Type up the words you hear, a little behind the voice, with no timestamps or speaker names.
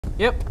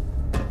Yep.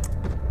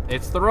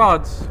 It's the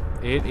rods.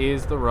 It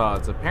is the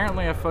rods.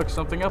 Apparently I fucked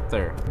something up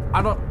there.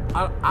 I don't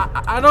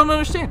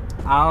understand.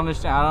 I don't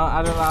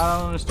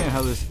understand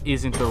how this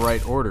isn't the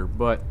right order,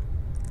 but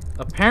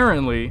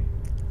apparently,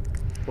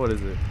 what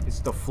is it? It's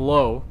the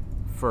flow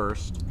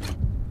first,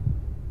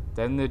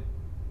 then the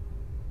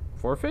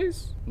four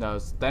phase? No,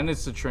 then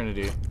it's the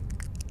Trinity.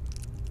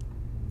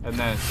 And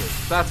then it's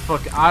this. That's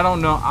fucking, I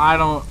don't know,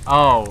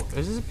 oh,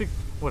 is this big,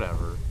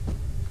 whatever.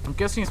 I'm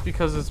guessing it's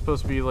because it's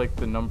supposed to be like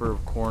the number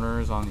of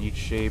corners on each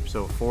shape,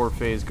 so four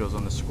phase goes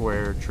on the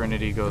square,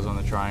 Trinity goes on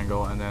the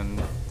triangle, and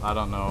then, I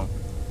don't know,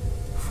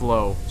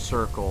 flow,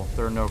 circle,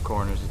 there are no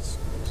corners, it's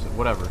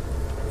whatever.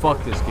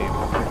 Fuck this game.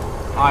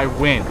 I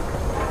win.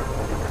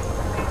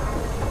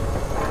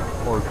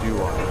 Or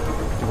do I?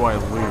 Do I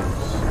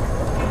lose?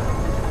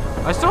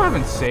 I still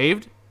haven't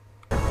saved.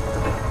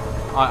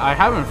 I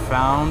haven't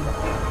found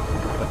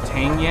a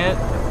Tang yet.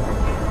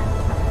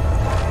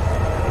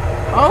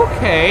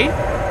 Okay.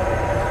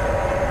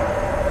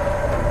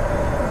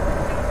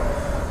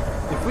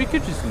 If we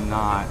could just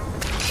not.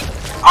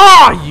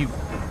 Ah, you.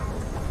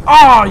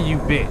 Ah, you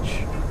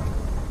bitch.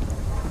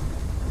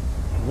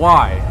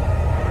 Why?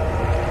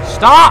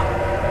 Stop!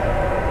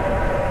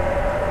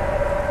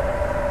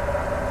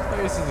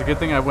 I guess it's a good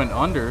thing I went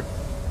under.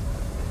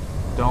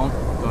 Don't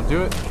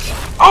do it.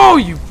 Oh,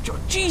 you.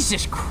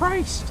 Jesus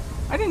Christ.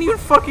 I didn't even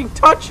fucking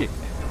touch it.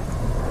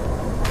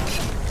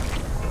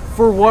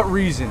 For what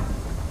reason?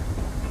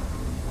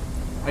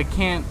 I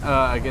can't,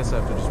 I guess I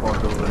have to just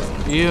walk over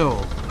this. Ew.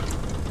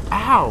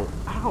 Ow.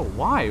 Ow.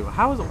 Why?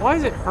 Why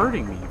is it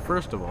hurting me,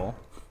 first of all?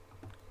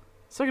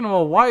 Second of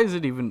all, why is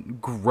it even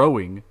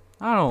growing?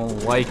 I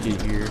don't like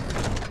it here.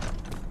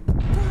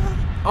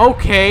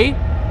 Okay.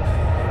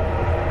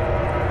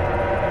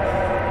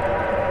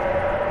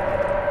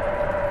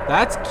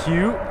 That's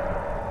cute.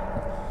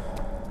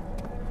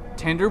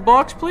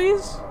 Tinderbox,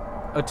 please?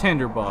 A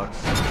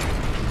tinderbox.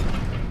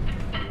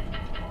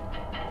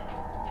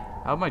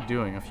 How am I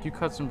doing? A few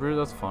cuts and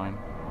bruises, that's fine.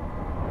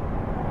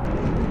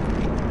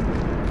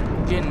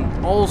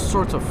 Getting all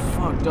sorts of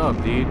fucked up,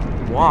 dude.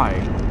 Why?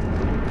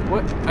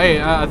 What?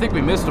 Hey, I think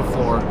we missed a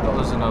floor. Oh,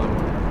 there's another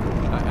one.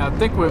 I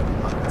think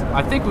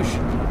we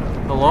should.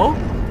 Hello?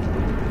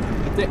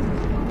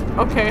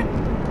 Okay.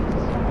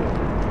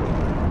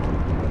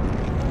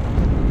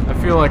 I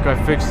feel like I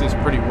fixed this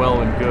pretty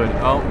well and good.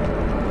 Oh.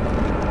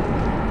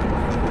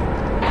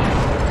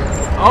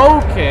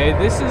 Okay,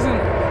 this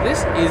isn't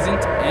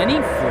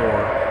any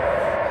floor.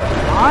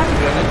 I'm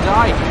gonna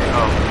die here.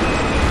 Oh.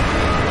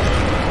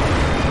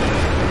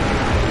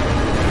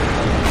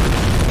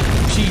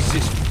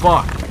 Jesus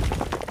fuck.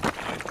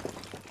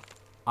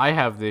 I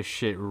have this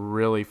shit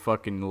really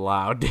fucking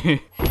loud,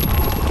 dude.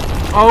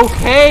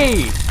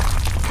 Okay!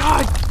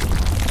 God!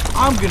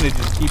 I'm gonna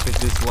just keep it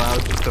this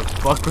loud just to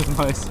fuck with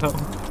myself.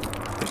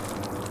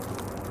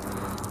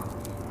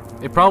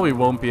 It probably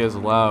won't be as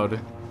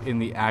loud in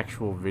the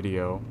actual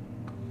video,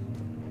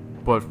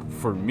 but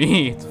for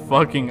me, it's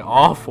fucking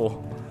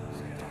awful.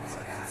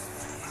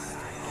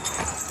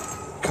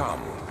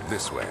 Come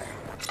this way.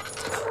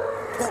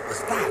 What was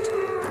that?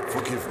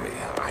 Forgive me,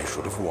 I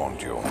should have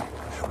warned you.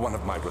 One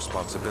of my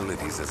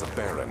responsibilities as a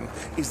Baron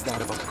is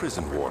that of a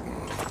prison warden.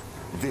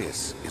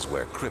 This is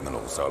where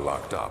criminals are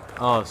locked up.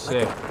 Oh,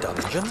 sick. Like a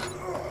dungeon?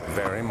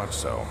 Very much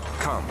so.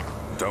 Come,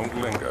 don't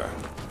linger.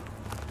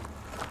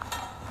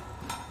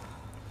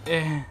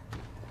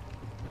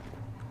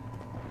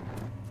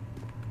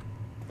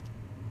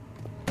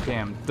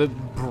 Damn, the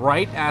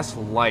bright-ass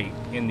light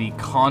in the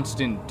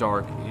constant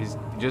dark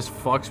just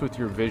fucks with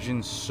your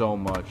vision so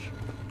much.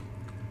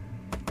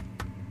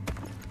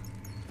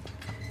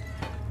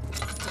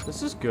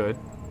 This is good.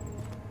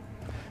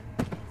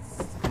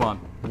 Come on,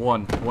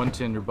 one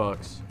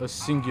tinderbox. A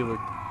singular.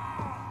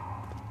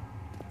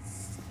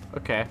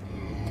 Okay.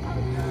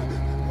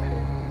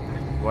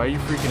 Why are you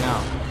freaking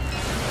out?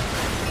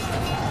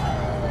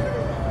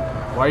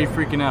 Why are you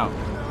freaking out?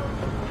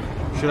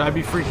 Should I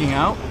be freaking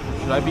out?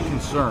 Should I be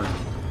concerned?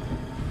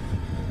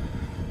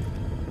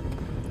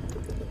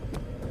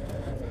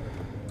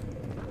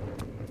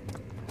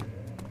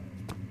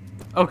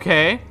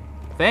 Okay.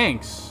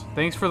 Thanks.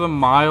 Thanks for the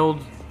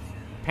mild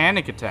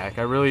panic attack.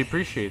 I really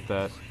appreciate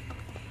that.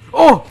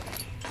 Oh!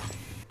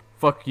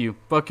 Fuck you.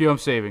 Fuck you, I'm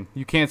saving.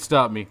 You can't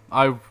stop me.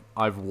 I've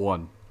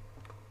won.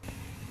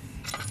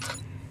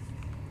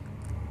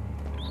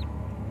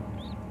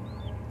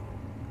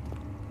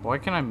 Why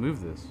can't I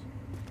move this?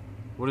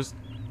 What is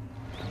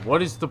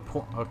the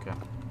point? Okay.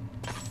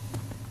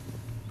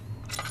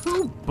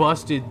 Who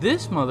busted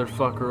this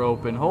motherfucker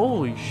open?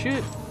 Holy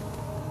shit.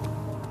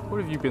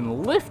 What have you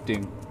been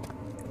lifting?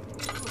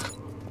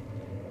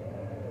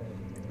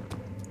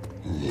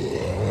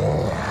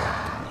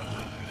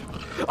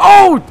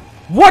 Oh!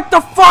 What the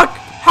fuck?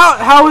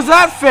 How is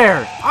that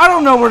fair? I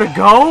don't know where to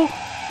go.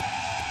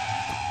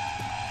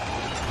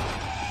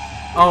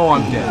 Oh,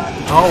 I'm dead.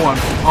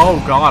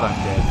 Oh god, I'm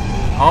dead.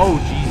 Oh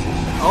Jesus.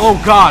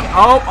 Oh god.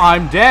 Oh,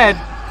 I'm dead.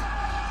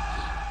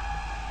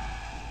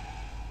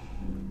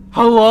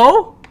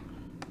 Hello?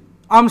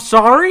 I'm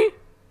sorry?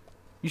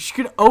 You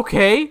should.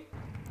 Okay. You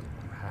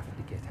have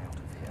to get out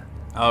of here.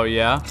 Oh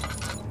yeah.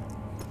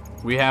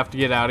 We have to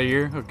get out of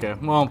here. Okay.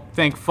 Well,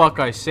 thank fuck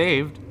I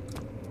saved.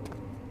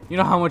 You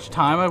know how much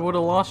time I would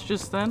have lost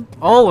just then?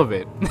 All of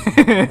it.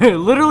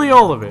 Literally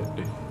all of it.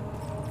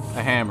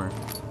 A hammer.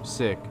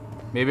 Sick.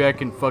 Maybe I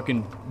can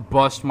fucking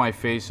bust my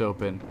face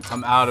open.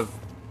 I'm out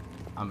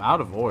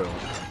of oil.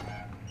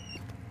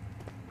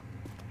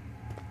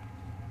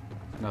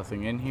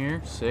 Nothing in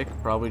here. Sick.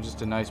 Probably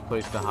just a nice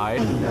place to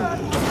hide.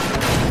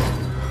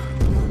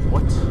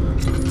 What?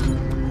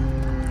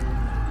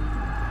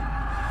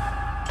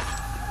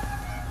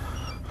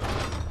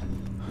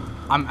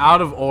 I'm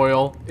out of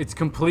oil. It's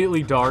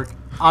completely dark.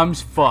 I'm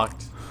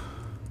fucked.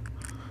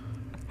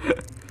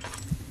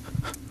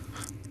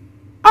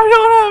 I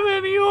don't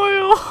have any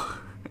oil.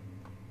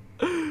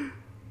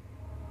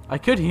 I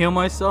could heal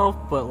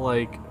myself, but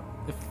like,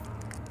 if,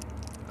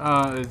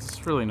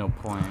 it's really no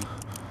point.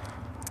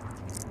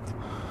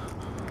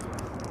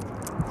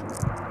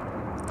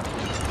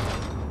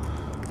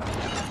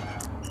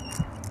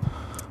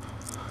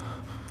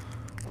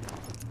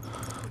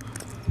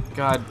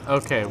 God,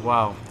 okay,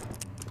 wow.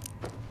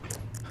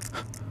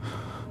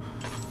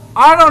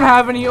 I don't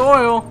have any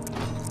oil!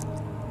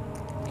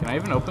 Can I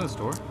even open this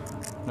door?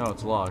 No,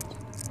 it's locked.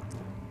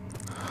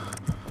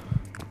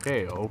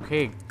 Okay,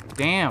 okay.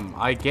 Damn,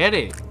 I get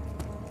it.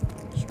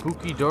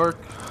 Spooky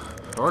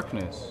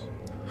darkness.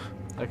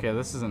 Okay,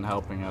 this isn't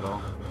helping at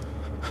all.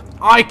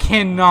 I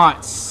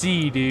cannot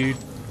see, dude.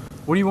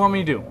 What do you want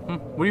me to do?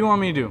 What do you want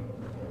me to do?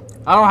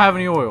 I don't have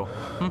any oil.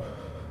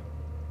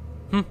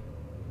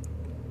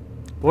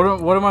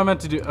 What am I meant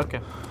to do? Okay.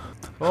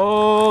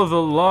 Oh,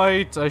 the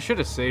light. I should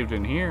have saved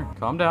in here.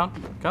 Calm down.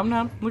 Calm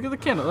down. Look at the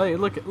candle. Hey,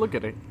 look at it. Look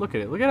at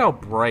it. Look at how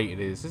bright it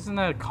is. Isn't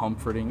that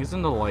comforting?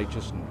 Isn't the light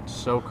just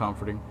so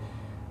comforting?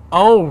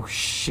 Oh,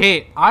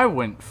 shit. I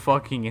went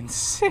fucking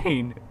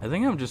insane. I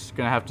think I'm just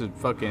gonna have to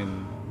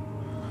fucking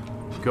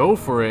go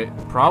for it.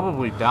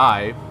 Probably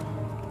die.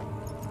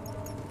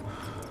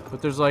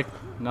 But there's like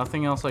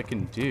nothing else I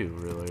can do,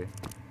 really.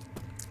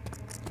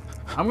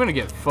 I'm gonna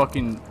get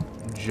fucking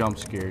jump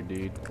scared,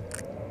 dude.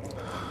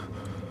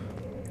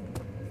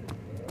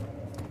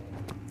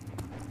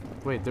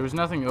 Wait, there was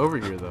nothing over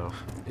here, though.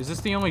 Is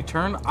this the only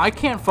turn? I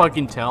can't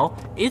fucking tell.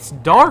 It's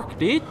dark,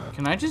 dude.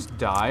 Can I just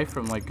die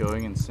from, like,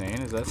 going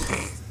insane? Is that...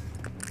 is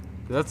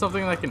that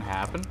something that can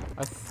happen?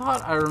 I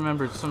thought I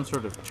remembered some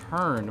sort of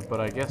turn, but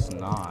I guess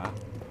not.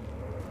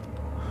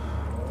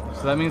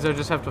 So that means I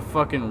just have to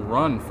fucking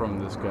run from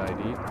this guy,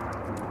 dude.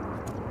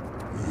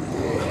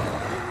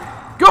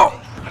 Go!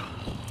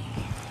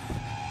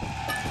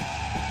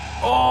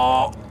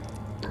 Oh!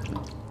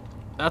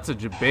 That's a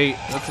debate.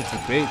 That's a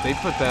debate. They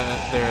put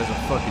that there as a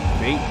fucking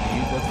bait,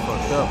 dude. That's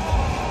fucked up.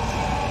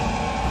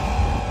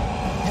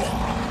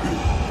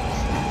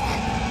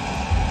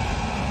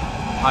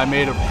 I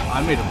made a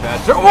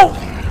bad turn. Whoa!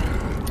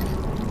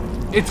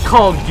 It's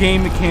called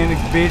game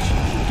mechanics, bitch.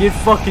 Get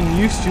fucking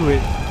used to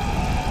it.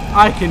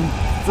 I can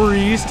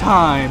freeze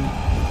time.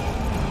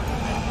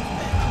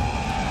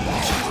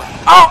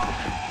 Oh!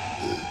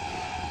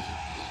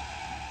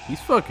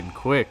 He's fucking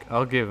quick.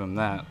 I'll give him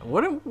that.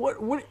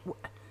 What?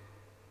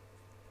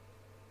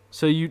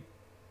 So you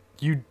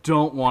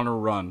don't want to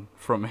run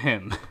from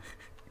him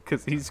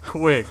because he's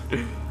quick.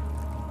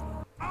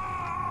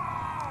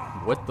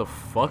 What the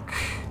fuck?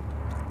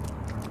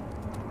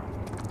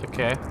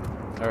 Okay.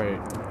 All right.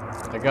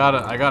 I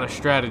got a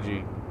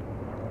strategy.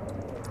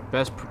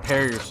 Best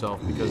prepare yourself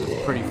because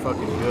it's pretty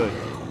fucking good.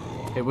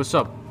 Hey, what's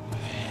up?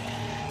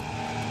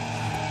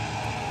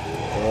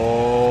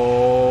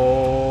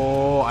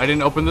 Oh, I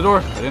didn't open the door.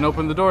 I didn't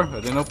open the door. I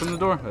didn't open the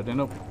door. I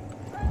didn't open.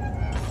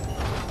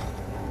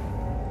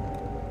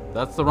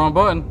 That's the wrong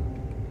button.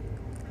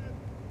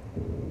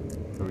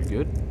 Are we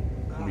good?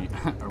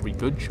 Are we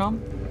good,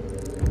 chum?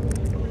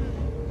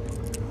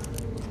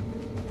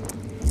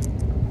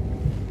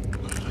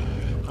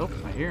 Oh,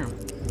 I hear him.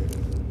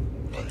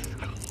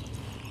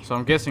 So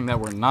I'm guessing that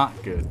we're not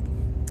good.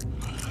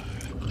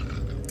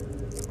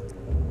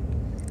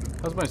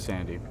 How's my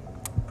sandy?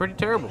 Pretty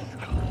terrible.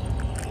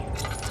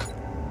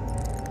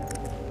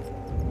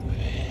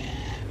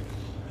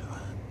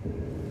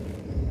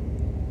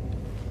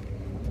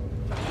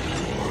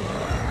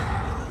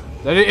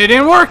 It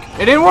didn't work!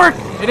 It didn't work!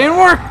 It didn't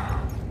work!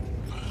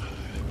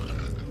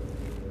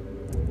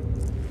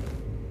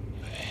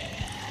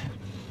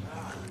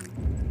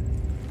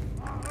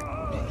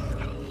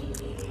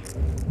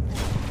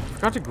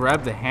 Forgot to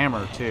grab the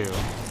hammer too.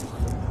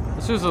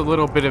 This was a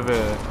little bit of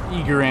a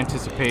eager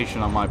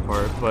anticipation on my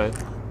part, but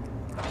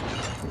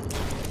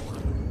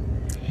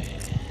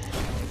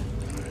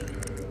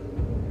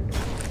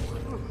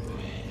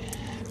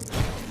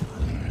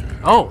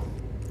oh!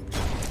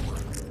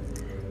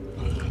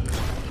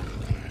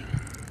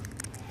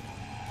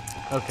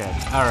 Okay,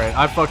 alright,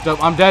 I fucked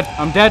up. I'm dead.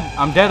 I'm dead.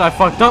 I'm dead. I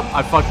fucked up.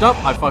 I fucked up.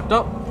 I fucked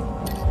up.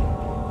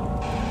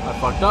 I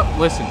fucked up.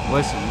 Listen,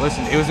 listen,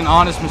 listen. It was an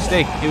honest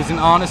mistake. It was an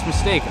honest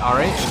mistake,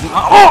 alright?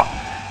 Oh!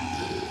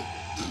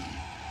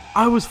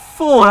 I was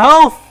full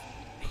health!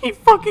 He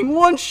fucking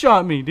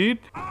one-shot me, dude.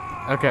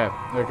 Okay.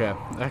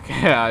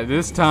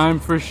 This time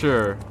for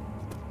sure.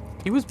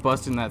 He was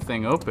busting that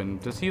thing open.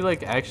 Does he,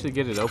 like, actually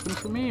get it open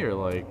for me, or,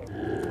 like...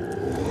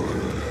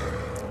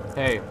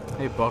 Hey,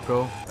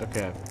 bucko.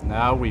 Okay,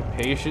 now we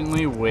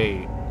patiently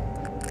wait.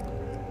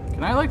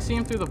 Can I, like, see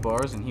him through the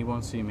bars and he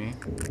won't see me?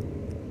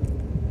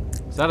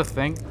 Is that a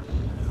thing?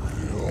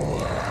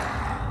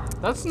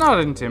 That's not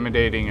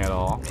intimidating at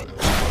all.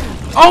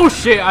 Oh,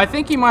 shit! I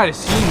think he might have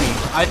seen me.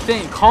 I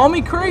think... Call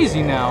me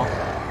crazy now.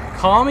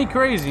 Call me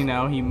crazy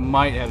now. He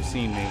might have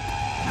seen me.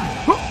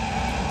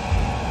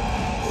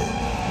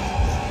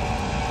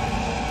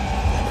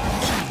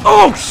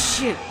 Oh,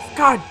 shit!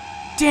 God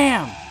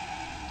damn!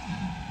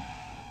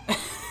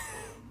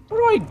 What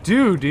do I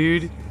do,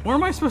 dude? Where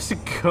am I supposed to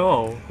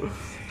go?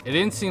 It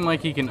didn't seem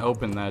like he can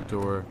open that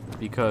door,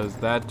 because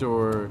that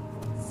door...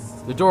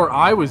 The door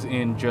I was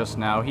in just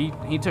now,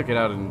 he took it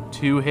out in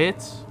 2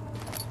 hits.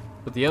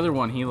 But the other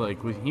one, he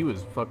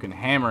was fucking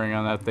hammering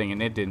on that thing,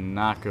 and it did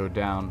not go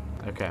down.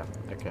 Okay.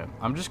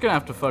 I'm just gonna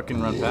have to fucking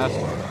run past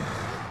him.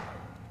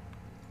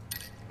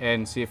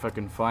 And see if I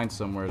can find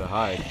somewhere to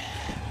hide.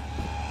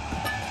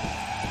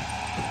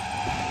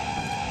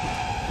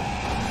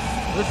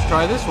 Let's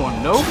try this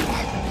one. Nope.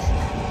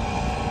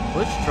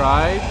 Let's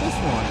try this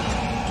one.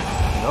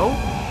 Nope.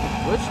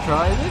 Let's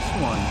try this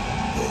one.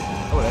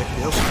 Oh, it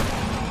actually opened.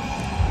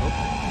 Oh,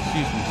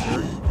 excuse me, sir.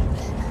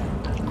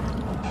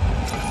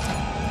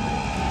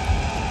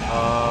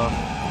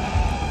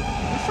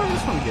 Let's try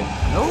this one again.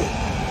 Nope.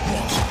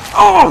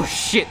 Oh,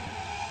 shit.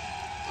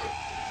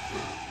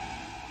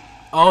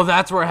 Oh,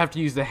 that's where I have to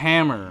use the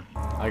hammer.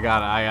 I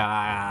got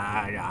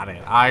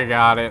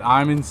it.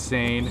 I'm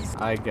insane.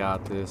 I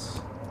got this.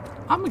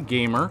 I'm a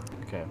gamer.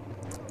 Okay.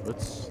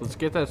 Let's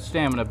get that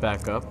stamina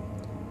back up.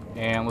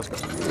 And let's go.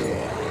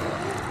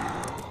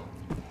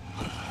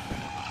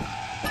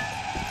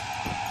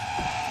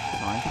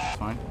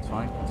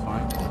 It's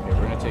fine. Okay,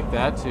 we're gonna take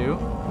that too.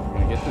 We're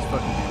gonna get this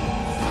fucking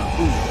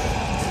hammer. Ooh.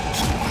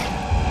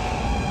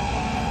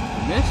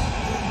 Miss?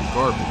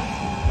 Garbage.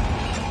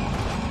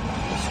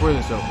 I swear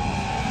this opens.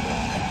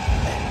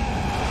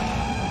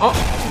 Oh!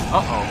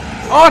 Uh-oh.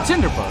 Oh, a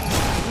tinderbug!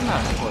 Isn't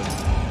that close?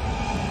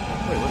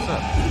 Wait, what's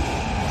that?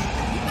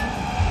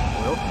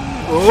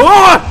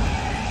 Oh!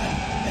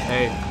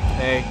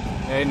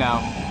 Hey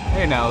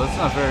now, that's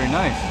not very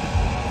nice.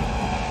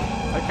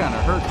 That kind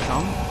of hurt,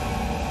 chum.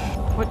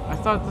 What? I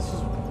thought this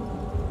was...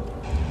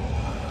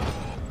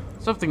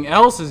 Something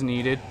else is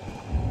needed.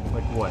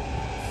 Like what?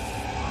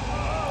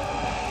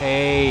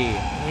 Hey.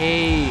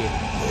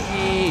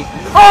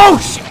 Oh,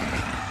 shit!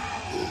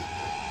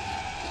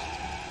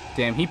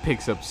 Damn, he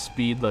picks up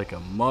speed like a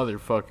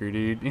motherfucker,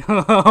 dude.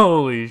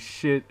 Holy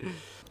shit.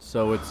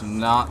 So it's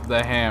not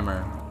the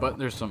hammer, but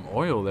there's some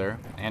oil there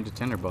and a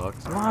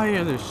tinderbox. Why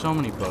are there so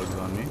many bugs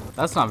on me?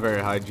 That's not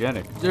very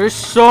hygienic. There's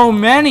so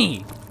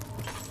many!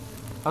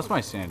 How's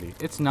my sandy?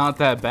 It's not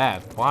that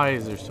bad. Why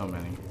is there so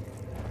many?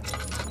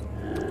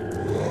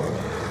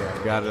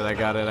 Okay, I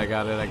got it.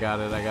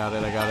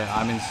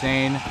 I'm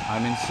insane.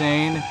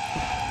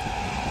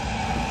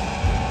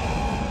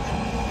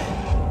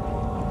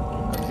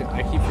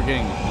 I keep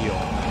forgetting to heal.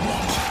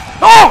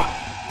 Oh!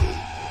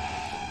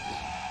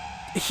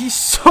 He's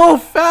so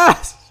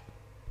fast!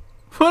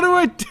 What do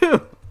I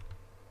do?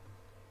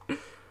 What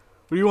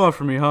do you want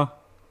from me, huh?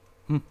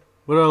 What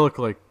do I look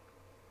like?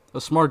 A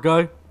smart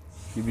guy?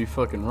 You'd be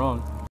fucking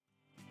wrong.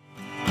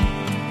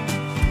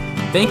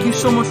 Thank you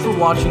so much for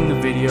watching the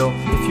video.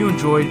 If you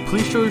enjoyed,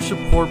 please show your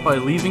support by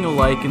leaving a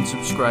like and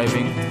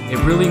subscribing. It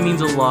really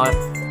means a lot.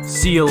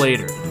 See you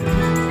later.